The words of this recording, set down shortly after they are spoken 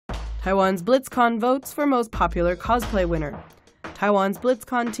Taiwan's BlizzCon votes for most popular cosplay winner. Taiwan's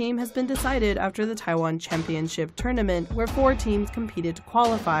BlizzCon team has been decided after the Taiwan Championship Tournament, where 4 teams competed to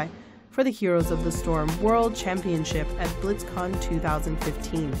qualify for the Heroes of the Storm World Championship at BlizzCon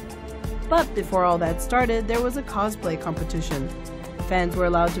 2015. But before all that started, there was a cosplay competition. Fans were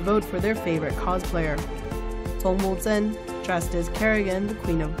allowed to vote for their favorite cosplayer. Zhong Muzhen, dressed as Kerrigan, the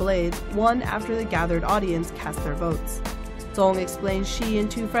Queen of Blades, won after the gathered audience cast their votes. Zhong explained she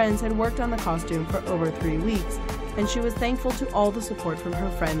and 2 friends had worked on the costume for over 3 weeks, and she was thankful to all the support from her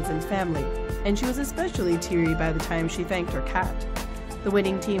friends and family, and she was especially teary by the time she thanked her cat. The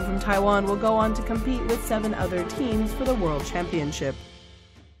winning team from Taiwan will go on to compete with 7 other teams for the World Championship.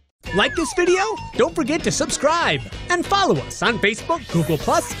 Like this video? Don't forget to subscribe and follow us on Facebook, Google+,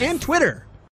 and Twitter.